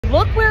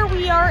Look where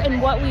we are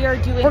and what we are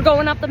doing. We're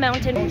going up the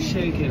mountain. Don't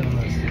shake it on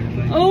us.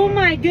 Oh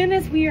my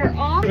goodness, we are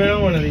off. I've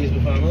been one of these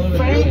before. I'm a little bit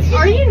nervous.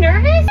 Are you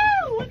nervous?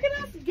 Oh, look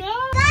at us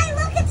go. Guys,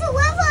 look, it's a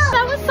level.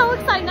 That was so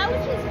exciting. That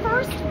was his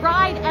first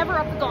ride ever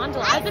up the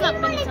gondola. I've been up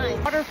many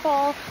times.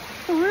 Waterfall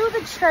through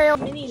the trail.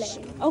 Mini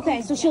lane.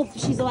 Okay, so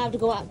she's allowed to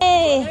go up.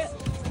 Hey,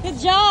 good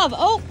job.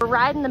 Oh, we're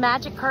riding the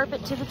magic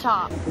carpet to the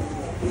top.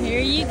 Here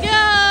you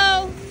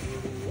go.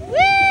 Woo!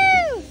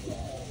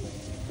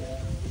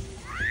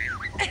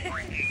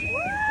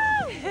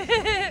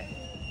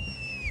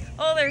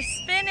 Oh, they're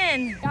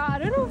spinning. Yeah, I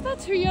don't know if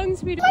that's her young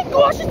speed. Oh my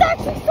gosh, it's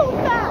actually so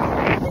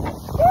fast.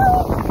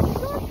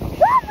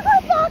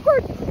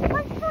 Backwards.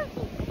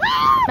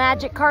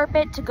 Magic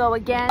carpet to go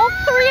again. All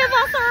three of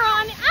us are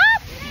on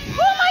up.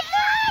 Oh my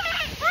god.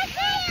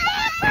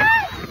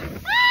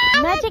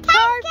 Magic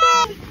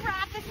carpet.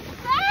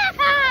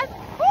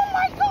 Oh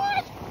my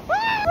gosh.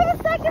 For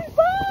the second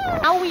fall.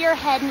 Now we are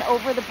heading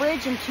over the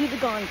bridge into the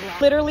gondola.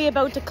 Literally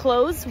about to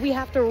close. We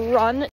have to run